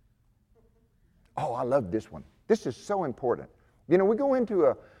 Oh, I love this one. This is so important. We go into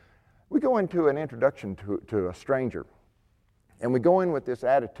an introduction to a stranger, and we go in with this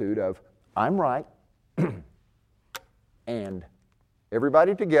attitude of, I'm right, and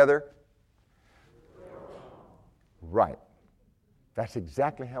everybody together, right. That's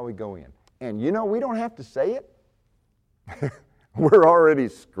exactly how we go in. And we don't have to say it. We're already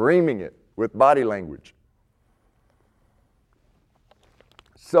screaming it with body language.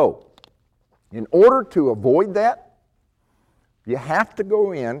 So, in order to avoid that, you have to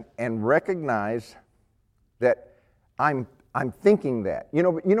go in and recognize that I'm thinking that. You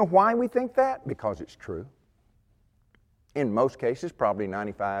know why we think that? Because it's true. In most cases, probably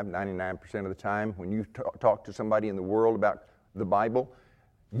 95, 99% of the time, when you talk to somebody in the world about the Bible,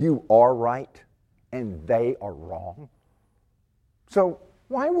 you are right and they are wrong. So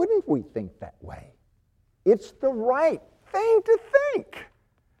why wouldn't we think that way? It's the right thing to think.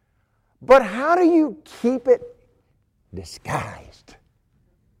 But how do you keep it disguised?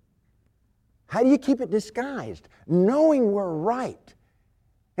 How do you keep it disguised? Knowing we're right.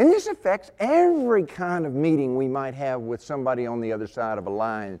 And this affects every kind of meeting we might have with somebody on the other side of a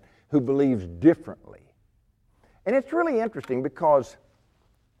line who believes differently. And it's really interesting because,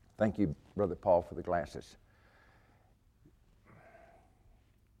 thank you, Brother Paul, for the glasses.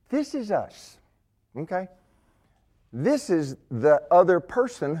 This is us, okay? This is the other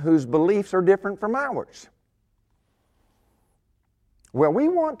person whose beliefs are different from ours. Well, we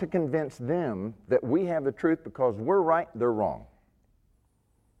want to convince them that we have the truth because we're right, they're wrong.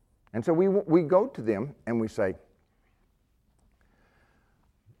 And so we go to them and we say,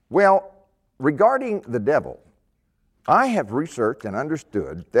 well, regarding the devil, I have researched and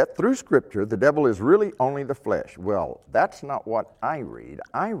understood that through Scripture, the devil is really only the flesh. Well, that's not what I read.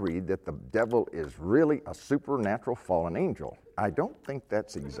 I read that the devil is really a supernatural fallen angel. I don't think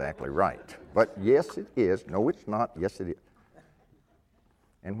that's exactly right. But yes, it is. No, it's not. Yes, it is.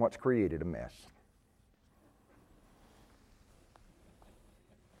 And what's created a mess?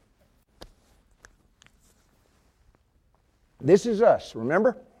 This is us,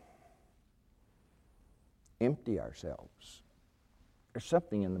 remember? Empty ourselves. There's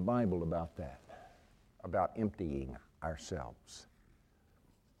something in the Bible about that, about emptying ourselves.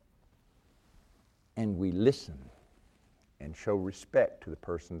 And we listen and show respect to the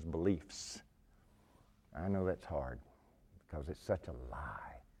person's beliefs. I know that's hard because it's such a lie.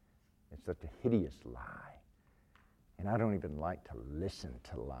 It's such a hideous lie. And I don't even like to listen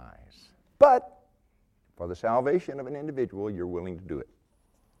to lies. But for the salvation of an individual, you're willing to do it.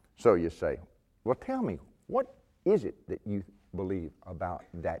 So you say, well, tell me, what is it that you believe about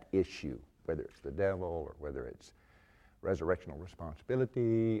that issue, whether it's the devil or whether it's resurrectional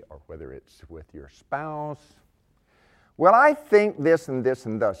responsibility or whether it's with your spouse? Well, I think this and this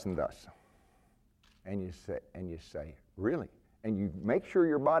and thus and thus. And you say, really? And you make sure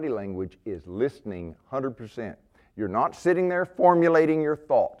your body language is listening 100%. You're not sitting there formulating your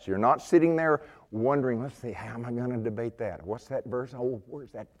thoughts. You're not sitting there wondering, let's see, how am I going to debate that? What's that verse? Oh,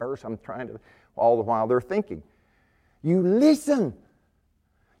 where's that verse? I'm trying to, all the while they're thinking. You listen.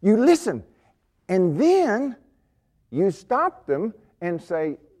 You listen. And then you stop them and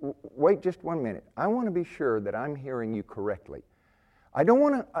say, wait just 1 minute. I want to be sure that I'm hearing you correctly. I don't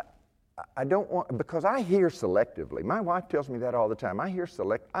want, because I hear selectively. My wife tells me that all the time. I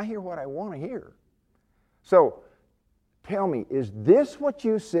hear what I want to hear. So, tell me, is this what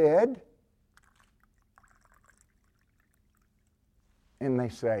you said? And they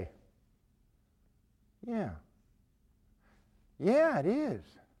say, yeah. Yeah, it is.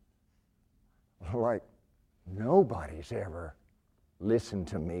 Like, nobody's ever listened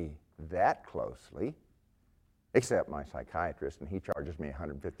to me that closely, except my psychiatrist, and he charges me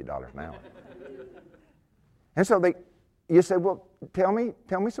 $150 an hour. And so you say, well, tell me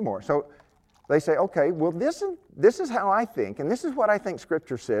some more. So they say, okay, well, this is how I think, and this is what I think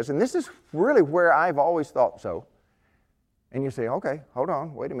Scripture says, and this is really where I've always thought so. And you say, okay, hold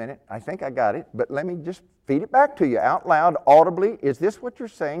on, wait a minute. I think I got it, but let me just feed it back to you out loud, audibly. Is this what you're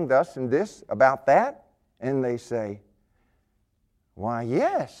saying, thus and this, about that? And they say, why,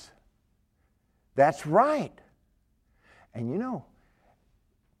 yes, that's right. And you know,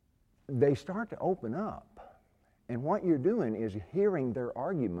 they start to open up. And what you're doing is hearing their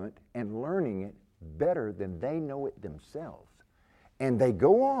argument and learning it better than they know it themselves. And they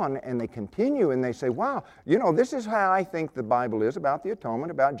go on and they continue and they say, wow, you know, this is how I think the Bible is about the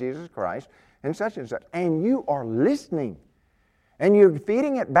atonement, about Jesus Christ, and such and such. And you are listening. And you're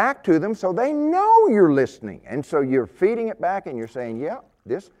feeding it back to them so they know you're listening. And so you're feeding it back and you're saying, yeah,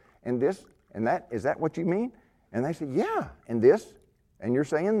 this and that. Is that what you mean? And they say, yeah, and this. And you're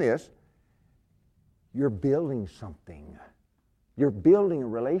saying this. You're building something. You're building a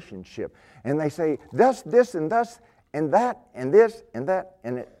relationship. And they say, thus, this, and thus, and that, and this, and that,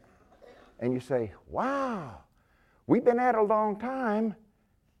 and it. And you say, wow, we've been at it a long time.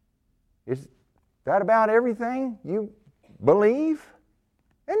 Is that about everything you believe?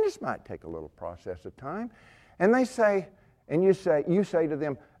 And this might take a little process of time. And they say, and you say to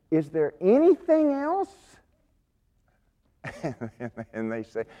them, is there anything else? And they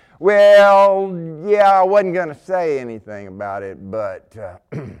say, well, yeah, I wasn't going to say anything about it, but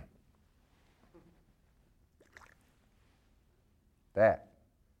that.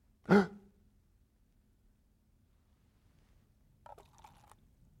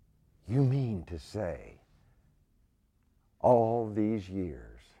 You mean to say all these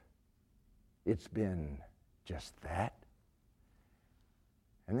years it's been just that?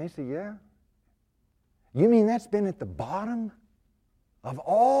 And they say, yeah. You mean that's been at the bottom of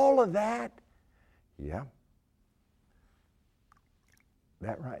all of that? Yeah.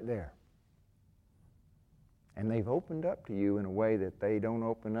 That right there. And they've opened up to you in a way that they don't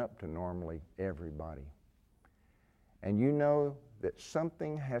open up to normally everybody. And you know that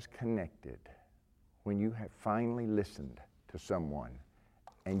something has connected when you have finally listened to someone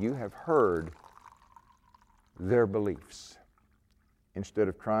and you have heard their beliefs instead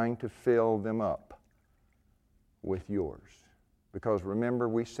of trying to fill them up with yours. Because remember,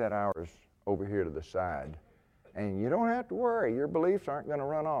 we set ours over here to the side And you don't have to worry. Your beliefs aren't going to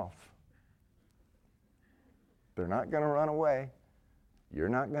run off. They're not going to run away. You're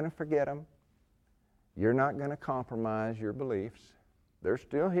not going to forget them. You're not going to compromise your beliefs. They're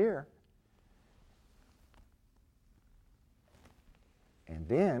still here. And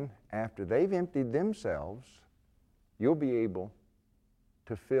then, after they've emptied themselves, you'll be able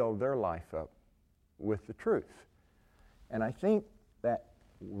to fill their life up with the truth. And I think that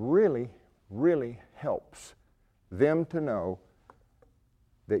really, really helps them to know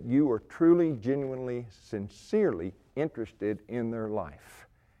that you are truly, genuinely, sincerely interested in their life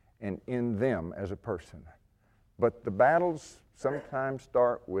and in them as a person. But the battles sometimes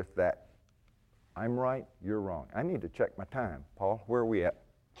start with that, I'm right, you're wrong. I need to check my time. Paul, where are we at?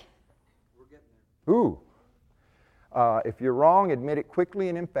 We're getting there. Ooh. If you're wrong, admit it quickly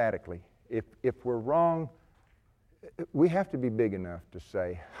and emphatically. If we're wrong, we have to be big enough to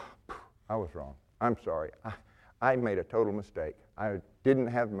say, I was wrong. I'm sorry. I made a total mistake. I didn't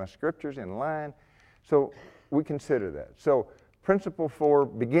have my scriptures in line. So we consider that. So principle 4,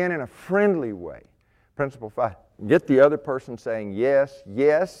 begin in a friendly way. Principle 5, get the other person saying yes,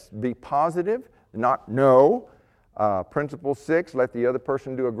 yes, be positive, not no. Principle 6, let the other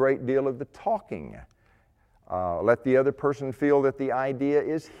person do a great deal of the talking. Let the other person feel that the idea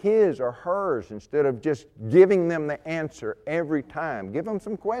is his or hers instead of just giving them the answer every time. Give them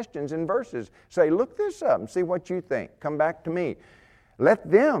some questions and verses. Say, look this up and see what you think. Come back to me. Let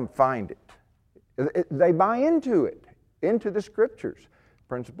them find it. They buy into it, into the Scriptures.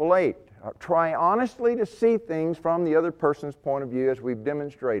 Principle 8, try honestly to see things from the other person's point of view as we've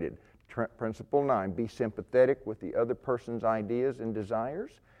demonstrated. Principle 9, be sympathetic with the other person's ideas and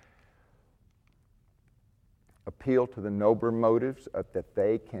desires. Appeal to the nobler motives that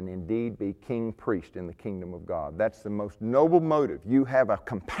they can indeed be king priest in the kingdom of God. That's the most noble motive. You have a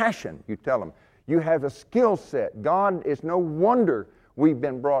compassion, you tell them. You have a skill set. God, it's no wonder we've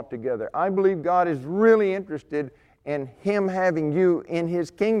been brought together. I believe God is really interested in Him having you in His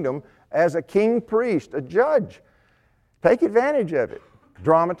kingdom as a king priest, a judge. Take advantage of it.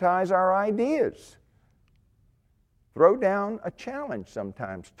 Dramatize our ideas. Throw down a challenge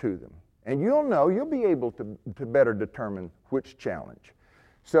sometimes to them. And you'll be able to better determine which challenge.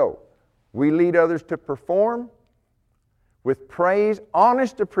 So, we lead others to perform with praise,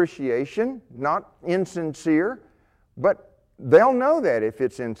 honest appreciation, not insincere, but they'll know that if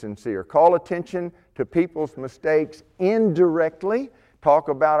it's insincere. Call attention to people's mistakes indirectly. Talk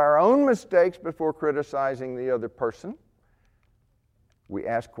about our own mistakes before criticizing the other person. We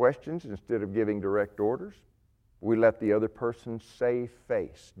ask questions instead of giving direct orders. We let the other person save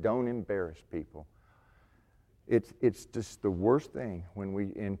face. Don't embarrass people. It's just the worst thing when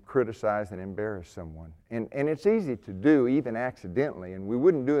we criticize and embarrass someone. And it's easy to do even accidentally, and we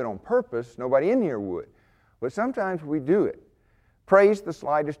wouldn't do it on purpose. Nobody in here would. But sometimes we do it. Praise the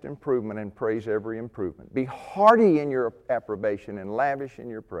slightest improvement and praise every improvement. Be hearty in your approbation and lavish in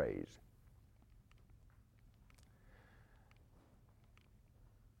your praise.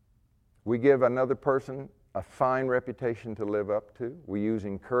 We give another person a fine reputation to live up to. We use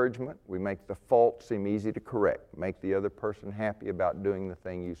encouragement. We make the fault seem easy to correct. Make the other person happy about doing the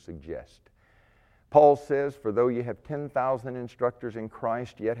thing you suggest. Paul says, for though you have 10,000 instructors in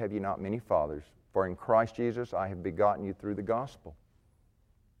Christ, yet have you not many fathers. For in Christ Jesus I have begotten you through the gospel.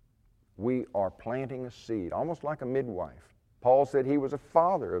 We are planting a seed, almost like a midwife. Paul said he was a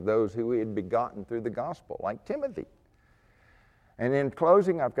father of those who he had begotten through the gospel, like Timothy. And in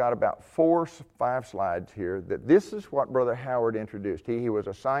closing, I've got about 4 or 5 slides here that this is what Brother Howard introduced. He was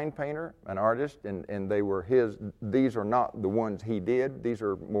a sign painter, an artist, and they were his. These are not the ones he did. These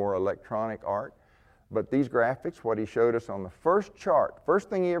are more electronic art. But these graphics, what he showed us on the first chart, first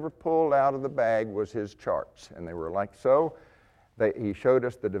thing he ever pulled out of the bag was his charts. And they were like so. He showed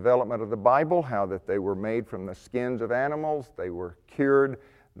us the development of the Bible, how that they were made from the skins of animals. They were cured.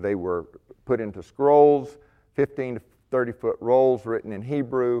 They were put into scrolls, 15 to 30-foot rolls written in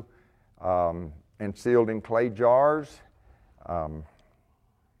Hebrew and sealed in clay jars.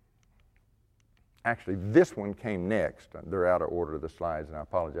 Actually, this one came next. They're out of order, the slides, and I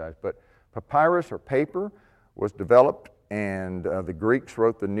apologize. But papyrus or paper was developed, and the Greeks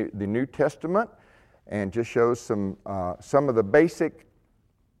wrote the New Testament, and just shows some of the basic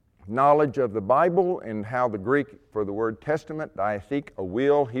knowledge of the Bible and how the Greek for the word testament, diatheke, a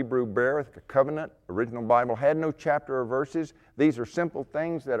will, Hebrew berith, a covenant, original Bible had no chapter or verses. These are simple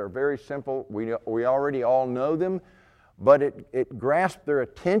things that are very simple. We already all know them, but it grasped their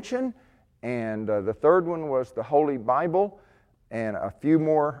attention. And the third one was the Holy Bible and a few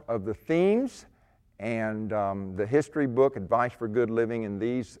more of the themes. and the history book, Advice for Good Living, and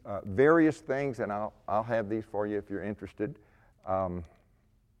these various things, and I'll have these for you if you're interested. And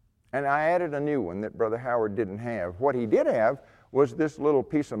I added a new one that Brother Howard didn't have. What he did have was this little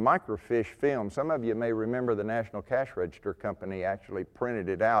piece of microfiche film. Some of you may remember the National Cash Register Company actually printed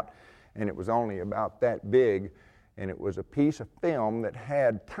it out, and it was only about that big, and it was a piece of film that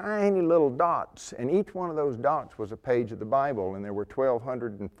had tiny little dots, and each one of those dots was a page of the Bible, and there were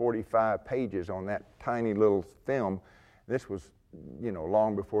 1,245 pages on that tiny little film. This was,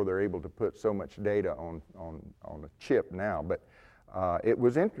 long before they're able to put so much data on a chip now, but it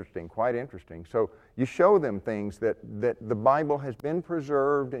was interesting, quite interesting. So you show them things that the Bible has been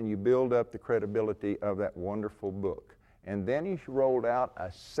preserved, and you build up the credibility of that wonderful book. And then he rolled out a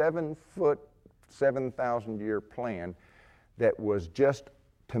 7-foot, 7,000-year plan that was just,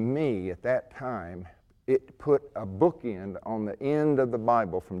 to me at that time, it put a bookend on the end of the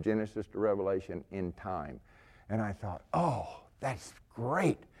Bible from Genesis to Revelation in time. And I thought, oh, that's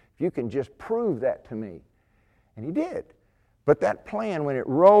great. If you can just prove that to me. And he did. But that plan, when it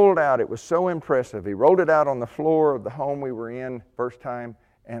rolled out, it was so impressive. He rolled it out on the floor of the home we were in first time,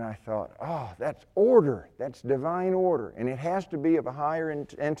 and I thought, oh, that's order. That's divine order. And it has to be of a higher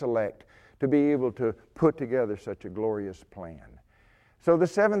intellect to be able to put together such a glorious plan. So the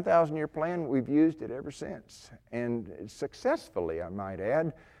 7,000-year plan, we've used it ever since, and successfully, I might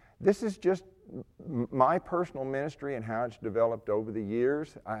add. This is just my personal ministry and how it's developed over the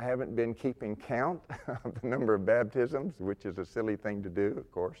years. I haven't been keeping count of the number of baptisms, which is a silly thing to do, of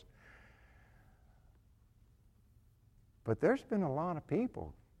course. But there's been a lot of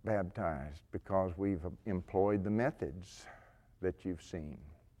people baptized because we've employed the methods that you've seen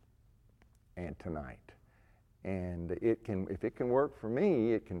and tonight. And if it can work for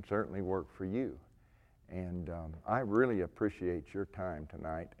me, it can certainly work for you. And I really appreciate your time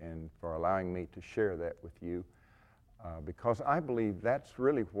tonight and for allowing me to share that with you, because I believe that's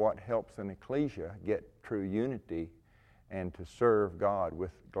really what helps an ecclesia get true unity and to serve God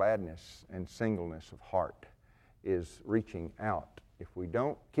with gladness and singleness of heart, is reaching out. If we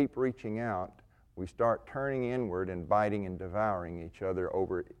don't keep reaching out, we start turning inward and biting and devouring each other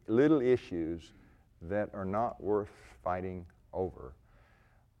over little issues that are not worth fighting over.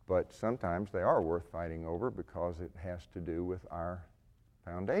 But sometimes they are worth fighting over because it has to do with our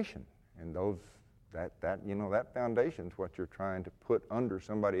foundation. And that foundation's what you're trying to put under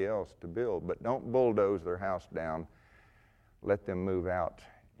somebody else to build. But don't bulldoze their house down. Let them move out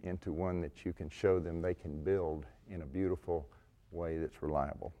into one that you can show them they can build in a beautiful way that's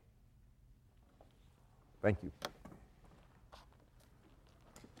reliable. Thank you.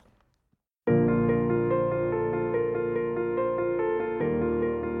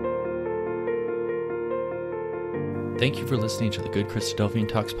 Thank you for listening to the Good Christadelphian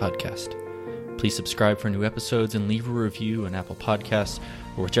Talks podcast. Please subscribe for new episodes and leave a review on Apple Podcasts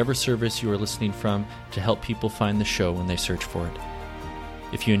or whichever service you are listening from to help people find the show when they search for it.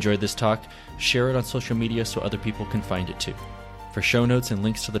 If you enjoyed this talk, share it on social media so other people can find it too. For show notes and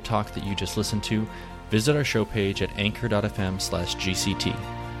links to the talk that you just listened to, visit our show page at anchor.fm/GCT.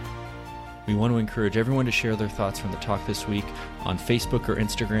 We want to encourage everyone to share their thoughts from the talk this week on Facebook or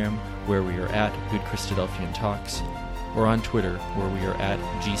Instagram, where we are at Good Christadelphian Talks, or on Twitter, where we are at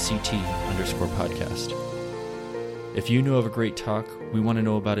GCT_podcast. If you know of a great talk, we want to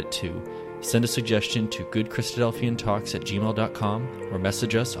know about it too. Send a suggestion to goodchristadelphiantalks@gmail.com or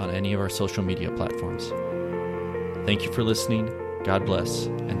message us on any of our social media platforms. Thank you for listening, God bless,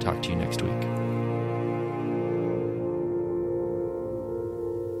 and talk to you next week.